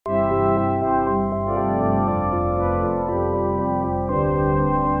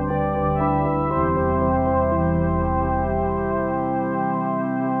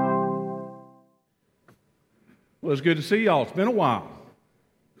Well, it's good to see y'all. It's been a while.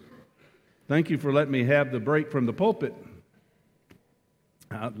 Thank you for letting me have the break from the pulpit.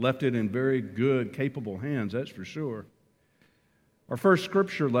 I left it in very good, capable hands, that's for sure. Our first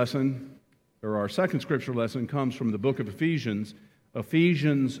scripture lesson, or our second scripture lesson, comes from the book of Ephesians.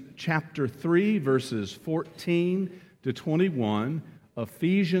 Ephesians chapter 3, verses 14 to 21.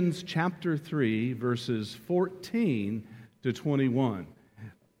 Ephesians chapter 3, verses 14 to 21.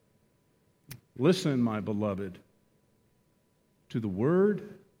 Listen, my beloved, to the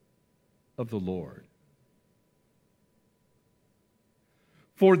word of the Lord.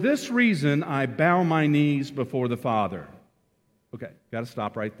 For this reason I bow my knees before the Father. Okay, got to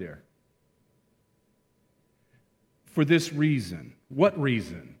stop right there. For this reason. What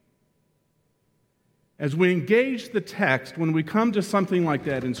reason? As we engage the text, when we come to something like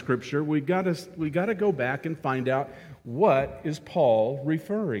that in Scripture, we got to go back and find out, what is Paul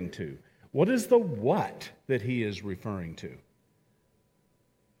referring to? What is the what that he is referring to?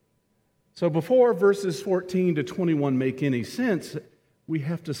 So before verses 14 to 21 make any sense, we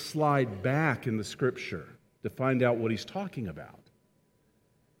have to slide back in the Scripture to find out what he's talking about.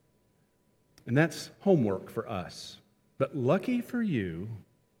 And that's homework for us. But lucky for you,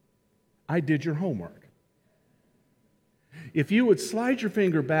 I did your homework. If you would slide your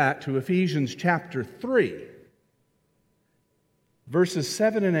finger back to Ephesians chapter 3, verses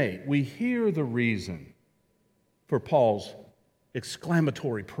 7 and 8, we hear the reason for Paul's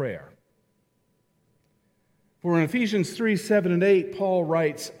exclamatory prayer. For in Ephesians 3, 7 and 8, Paul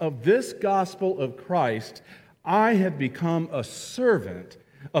writes, "Of this gospel of Christ, I have become a servant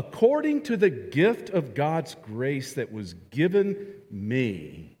according to the gift of God's grace that was given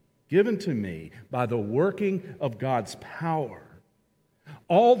to me by the working of God's power.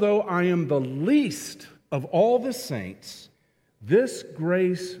 Although I am the least of all the saints, this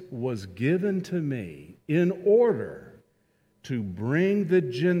grace was given to me in order to bring the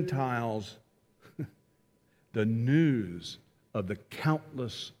Gentiles the news of the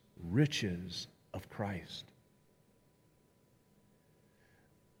countless riches of Christ."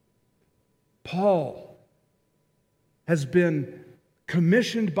 Paul has been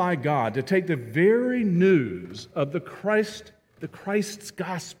commissioned by God to take the very news of the Christ's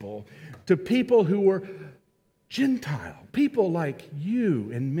gospel to people who were Gentile, people like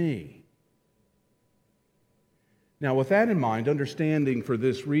you and me. Now, with that in mind, understanding for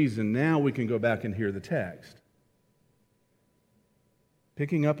this reason, now we can go back and hear the text.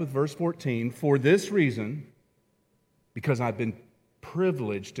 Picking up with verse 14, "For this reason, because I've been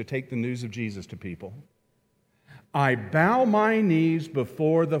privileged to take the news of Jesus to people, I bow my knees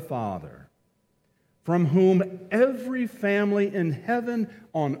before the Father, from whom every family in heaven,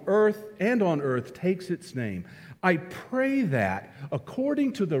 on earth takes its name. I pray that,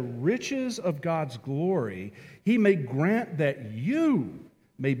 according to the riches of God's glory, He may grant that you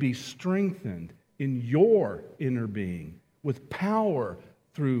may be strengthened in your inner being with power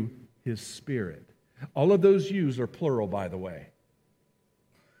through His Spirit." All of those yous are plural, by the way.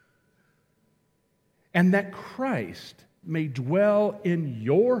 "And that Christ may dwell in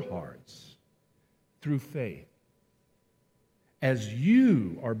your hearts through faith, as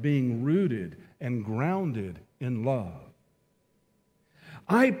you are being rooted and grounded in love.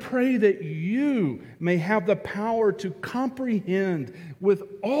 I pray that you may have the power to comprehend with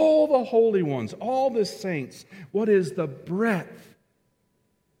all the holy ones, all the saints, what is the breadth,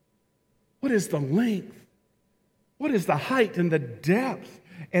 what is the length, what is the height and the depth,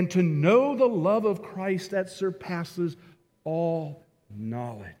 and to know the love of Christ that surpasses all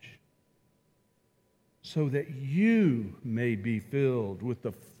knowledge, so that you may be filled with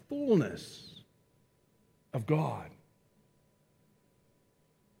the fullness of God.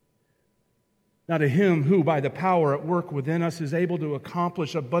 Now to Him who, by the power at work within us, is able to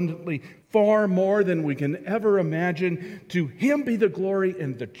accomplish abundantly far more than we can ever imagine, to Him be the glory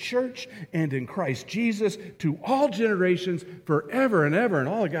in the church and in Christ Jesus to all generations forever and ever." And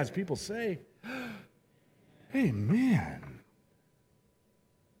all of God's people say, amen.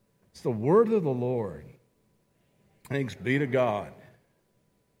 It's the word of the Lord. Thanks be to God.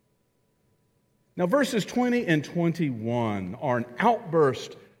 Now verses 20 and 21 are an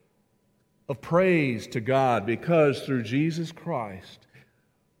outburst of praise to God, because through Jesus Christ,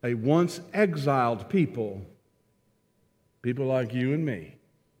 a once exiled people like you and me,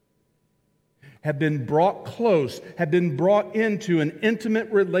 have been brought close, have been brought into an intimate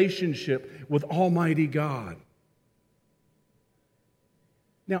relationship with Almighty God.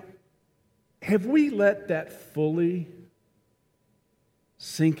 Now, have we let that fully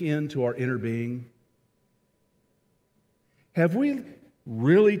sink into our inner being? Have we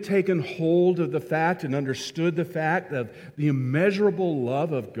really taken hold of the fact and understood the fact of the immeasurable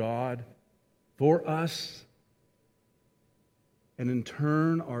love of God for us, and in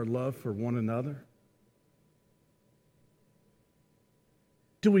turn, our love for one another?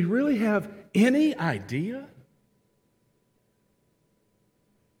 Do we really have any idea?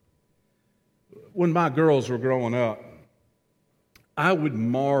 When my girls were growing up, I would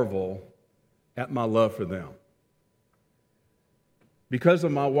marvel at my love for them. Because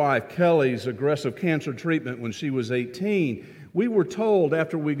of my wife, Kelly's aggressive cancer treatment when she was 18, we were told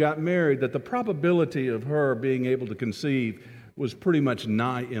after we got married that the probability of her being able to conceive was pretty much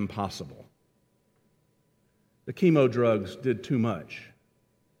nigh impossible. The chemo drugs did too much.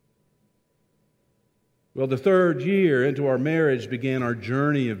 Well, the third year into our marriage began our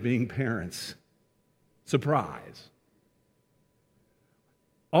journey of being parents. Surprise.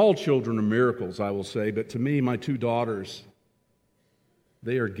 All children are miracles, I will say, but to me, my two daughters,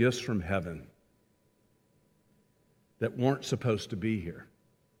 they are gifts from heaven that weren't supposed to be here.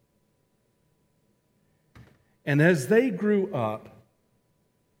 And as they grew up,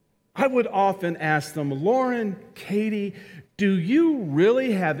 I would often ask them, Lauren, Katie, do you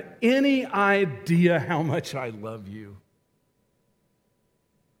really have any idea how much I love you?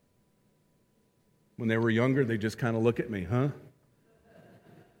 When they were younger, they just kind of look at me, huh?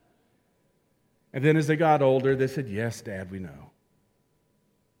 And then as they got older, they said, yes, Dad, we know.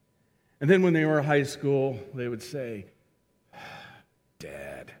 And then when they were in high school, they would say,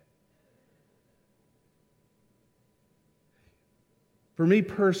 Dad. For me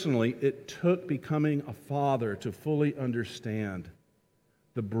personally, it took becoming a father to fully understand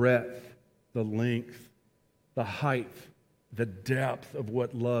the breadth, the length, the height, the depth of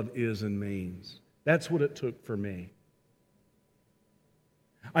what love is and means. That's what it took for me.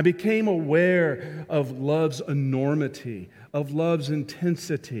 I became aware of love's enormity, of love's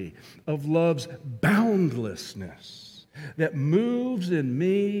intensity, of love's boundlessness that moves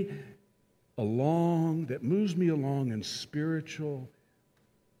me along in spiritual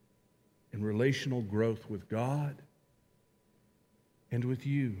and relational growth with God and with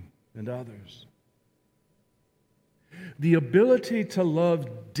you and others. The ability to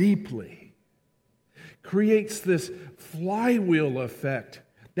love deeply creates this flywheel effect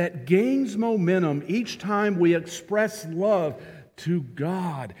that gains momentum each time we express love to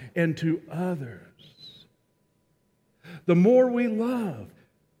God and to others. The more we love,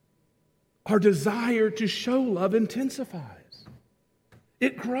 our desire to show love intensifies.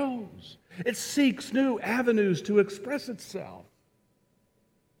 It grows. It seeks new avenues to express itself.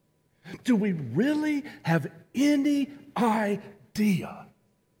 Do we really have any idea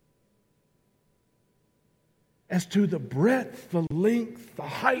as to the breadth, the length, the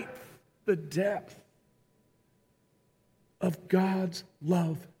height, the depth of God's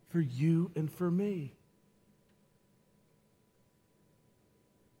love for you and for me?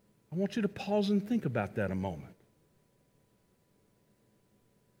 I want you to pause and think about that a moment.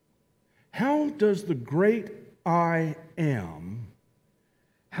 How does the great I Am's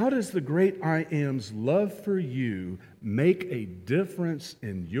love for you make a difference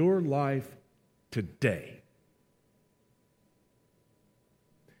in your life today?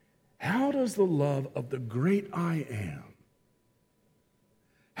 How does the love of the great I Am,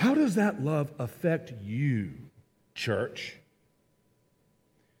 how does that love affect you, church?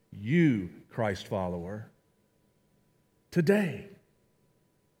 You, Christ follower, today?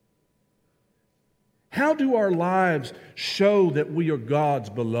 How do our lives show that we are God's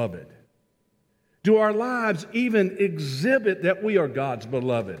beloved? Do our lives even exhibit that we are God's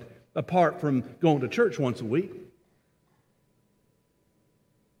beloved, apart from going to church once a week?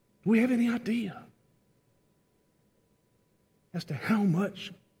 Do we have any idea as to how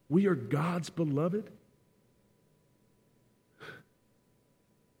much we are God's beloved?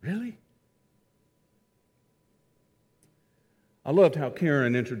 Really? I loved how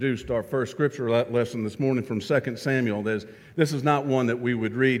Karen introduced our first scripture lesson this morning from 2 Samuel. This is not one that we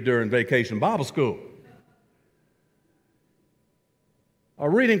would read during vacation Bible school. Our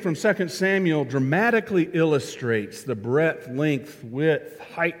reading from 2 Samuel dramatically illustrates the breadth, length, width,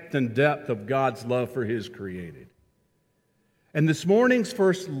 height, and depth of God's love for His created. And this morning's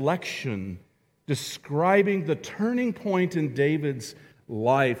first lection describing the turning point in David's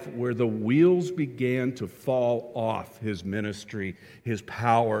life where the wheels began to fall off his ministry, his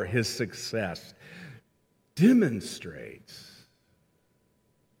power, his success, demonstrates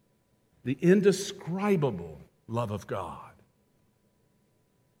the indescribable love of God.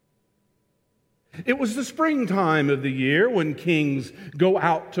 It was the springtime of the year when kings go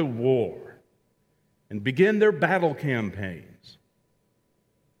out to war and begin their battle campaigns.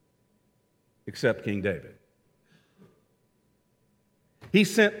 except King David. He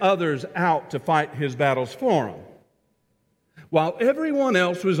sent others out to fight his battles for him. While everyone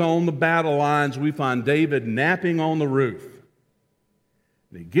else was on the battle lines, we find David napping on the roof.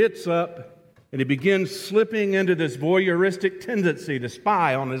 And he gets up and he begins slipping into this voyeuristic tendency to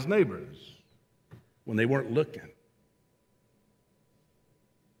spy on his neighbors when they weren't looking.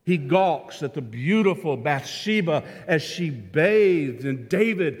 He gawks at the beautiful Bathsheba as she bathed, and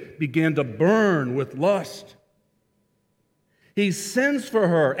David began to burn with lust. He sends for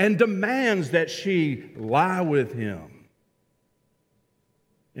her and demands that she lie with him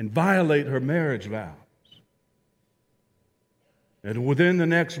and violate her marriage vows. And within the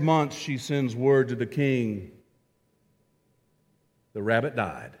next month, she sends word to the king, the rabbit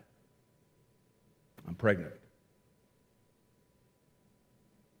died. I'm pregnant.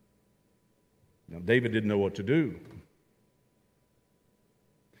 Now, David didn't know what to do.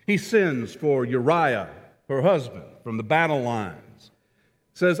 He sends for Uriah, her husband, from the battle lines.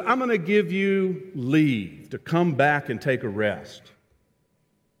 Says, I'm going to give you leave to come back and take a rest.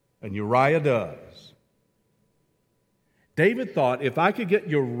 And Uriah does. David thought, if I could get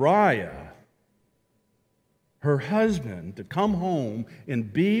Uriah, her husband, to come home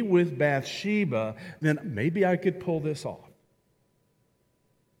and be with Bathsheba, then maybe I could pull this off.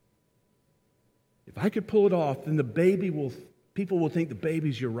 If I could pull it off, then people will think the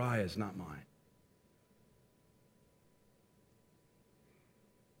baby's Uriah's, not mine.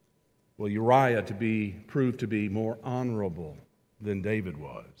 Well, Uriah proved to be more honorable than David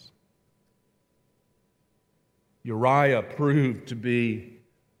was. Uriah proved to be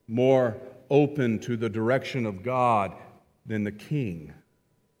more open to the direction of God than the king,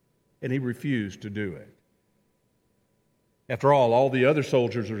 and he refused to do it. After all the other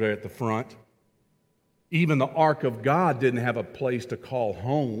soldiers are there at the front. Even the ark of God didn't have a place to call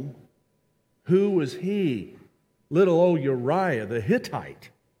home. Who was he, little old Uriah the Hittite,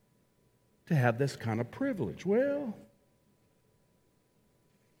 to have this kind of privilege? Well,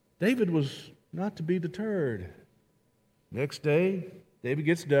 David was not to be deterred. Next day, David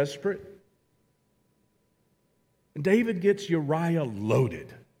gets desperate. And David gets Uriah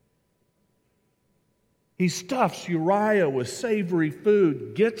loaded. He stuffs Uriah with savory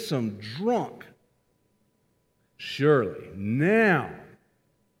food, gets him drunk. Surely, now,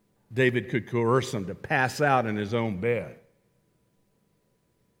 David could coerce him to pass out in his own bed.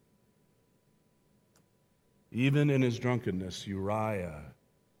 Even in his drunkenness, Uriah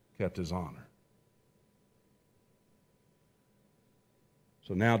kept his honor.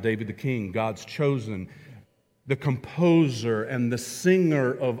 So now David the king, God's chosen, the composer and the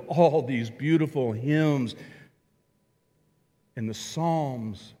singer of all these beautiful hymns and the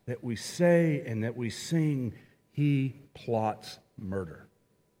psalms that we say and that we sing, he plots murder.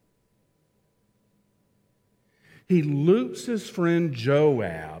 He loops his friend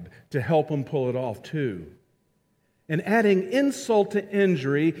Joab to help him pull it off too. And adding insult to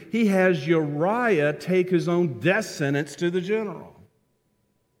injury, he has Uriah take his own death sentence to the general.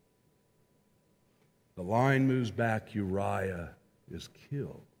 The line moves back, Uriah is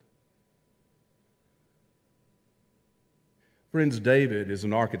killed. Friends, David is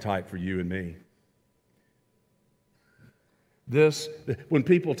an archetype for you and me. When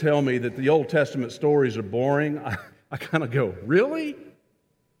people tell me that the Old Testament stories are boring, I kind of go, really?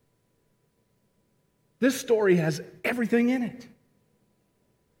 This story has everything in it.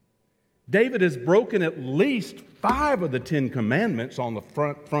 David has broken at least 5 of the 10 commandments on the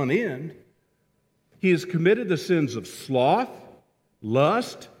front end. He has committed the sins of sloth,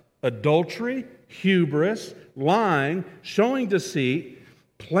 lust, adultery, hubris, lying, showing deceit,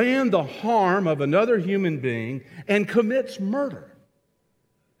 planned the harm of another human being, and commits murder.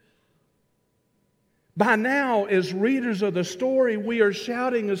 By now, as readers of the story, we are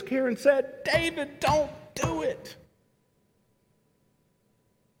shouting, as Karen said, David, don't do it.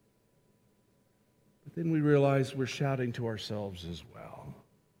 But then we realize we're shouting to ourselves as well.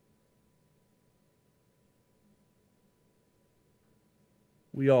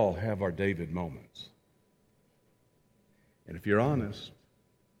 We all have our David moments. And if you're honest,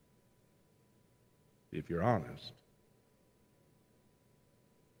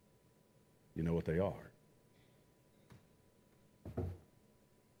 you know what they are.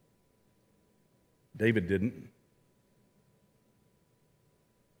 David didn't.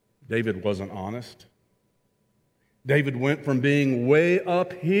 David wasn't honest. David went from being way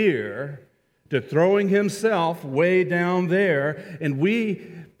up here to throwing himself way down there. And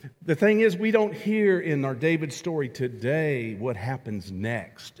the thing is, we don't hear in our David story today what happens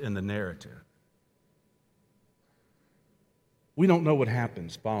next in the narrative. We don't know what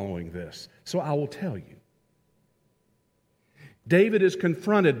happens following this, so I will tell you. David is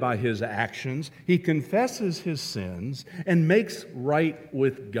confronted by his actions. He confesses his sins and makes right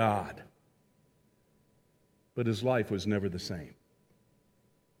with God. But his life was never the same.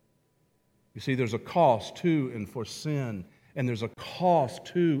 You see, there's a cost to and for sin, and there's a cost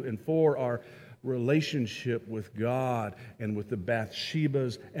to and for our relationship with God and with the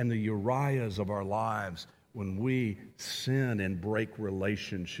Bathshebas and the Uriahs of our lives when we sin and break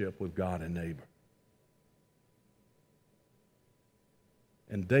relationship with God and neighbor.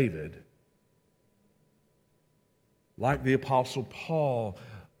 And David, like the Apostle Paul,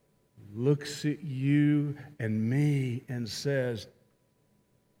 looks at you and me and says,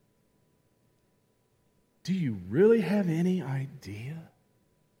 do you really have any idea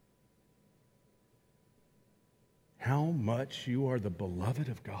how much you are the beloved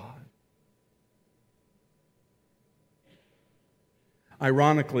of God?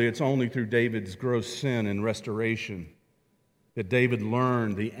 Ironically, it's only through David's gross sin and restoration that David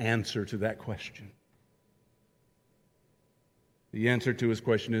learned the answer to that question. The answer to his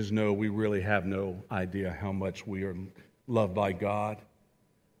question is no, we really have no idea how much we are loved by God,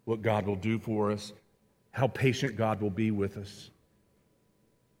 what God will do for us, how patient God will be with us.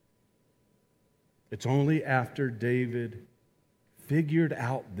 It's only after David figured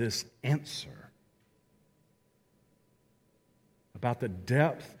out this answer about the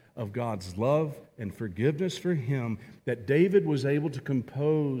depth of God's love and forgiveness for him that David was able to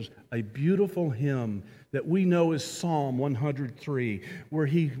compose a beautiful hymn that we know as Psalm 103, where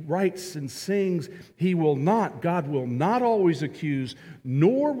he writes and sings, God will not always accuse,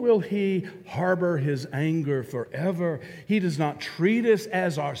 nor will he harbor his anger forever. He does not treat us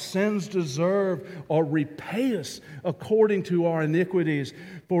as our sins deserve or repay us according to our iniquities.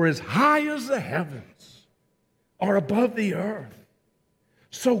 For as high as the heavens are above the earth,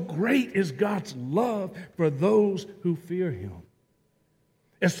 so great is God's love for those who fear him.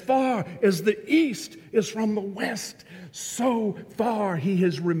 As far as the east is from the west, so far he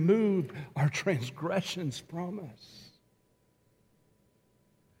has removed our transgressions from us.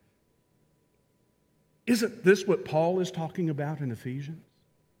 Isn't this what Paul is talking about in Ephesians?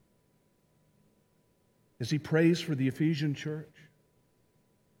 As he prays for the Ephesian church?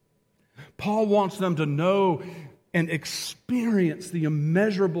 Paul wants them to know and experience the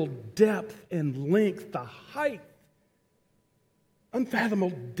immeasurable depth and length, the height,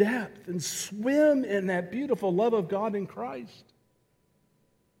 unfathomable depth, and swim in that beautiful love of God in Christ.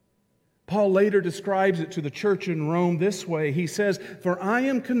 Paul later describes it to the church in Rome this way. He says, "For I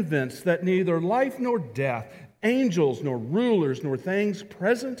am convinced that neither life nor death, angels nor rulers, nor things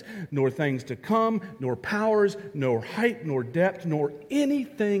present, nor things to come, nor powers, nor height, nor depth, nor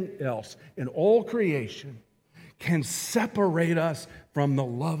anything else in all creation can separate us from the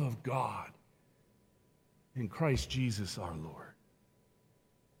love of God in Christ Jesus our Lord."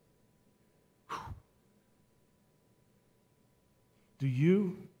 Do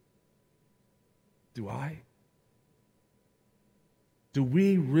you? Do I? Do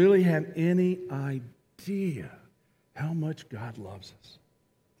we really have any idea how much God loves us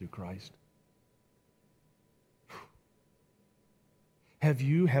through Christ? Have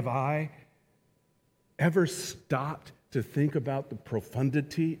I ever stopped to think about the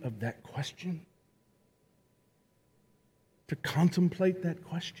profundity of that question? To contemplate that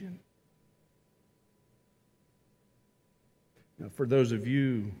question? Now, for those of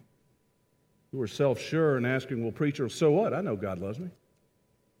you who are self-sure and asking, well, preacher, so what? I know God loves me.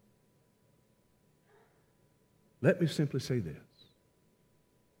 Let me simply say this.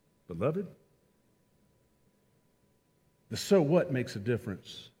 Beloved, the so what makes a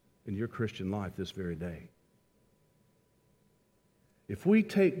difference in your Christian life this very day. If we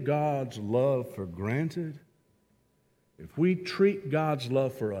take God's love for granted, if we treat God's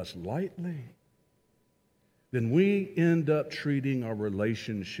love for us lightly, then we end up treating our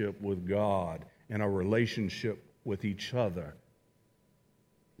relationship with God and our relationship with each other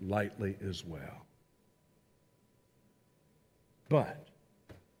lightly as well. But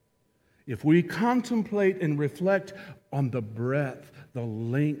if we contemplate and reflect on the breadth, the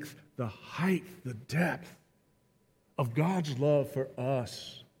length, the height, the depth of God's love for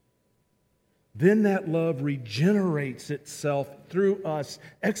us, then that love regenerates itself through us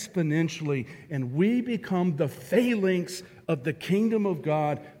exponentially, and we become the phalanx of the kingdom of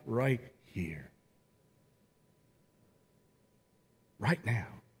God right here. Right now.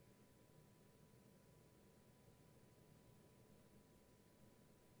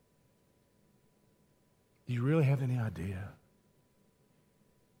 Do you really have any idea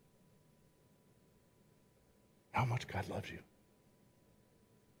how much God loves you?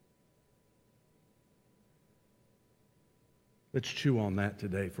 Let's chew on that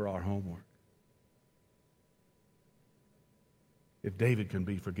today for our homework. If David can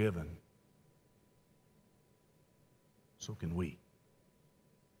be forgiven, so can we.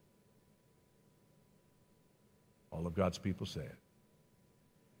 All of God's people said.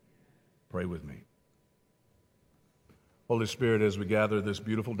 Pray with me. Holy Spirit, as we gather this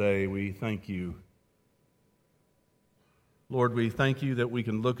beautiful day, we thank you. Lord, we thank you that we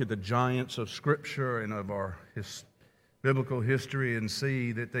can look at the giants of Scripture and of our biblical history and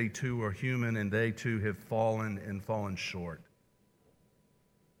see that they too are human and they too have fallen and fallen short.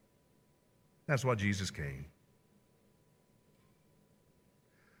 That's why Jesus came.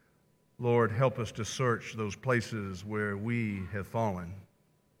 Lord, help us to search those places where we have fallen,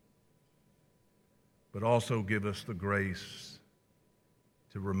 but also give us the grace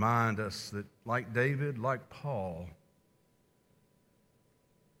to remind us that, like David, like Paul,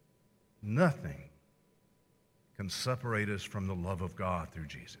 nothing can separate us from the love of God through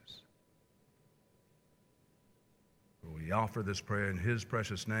Jesus. We offer this prayer in His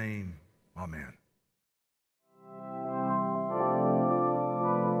precious name. Amen.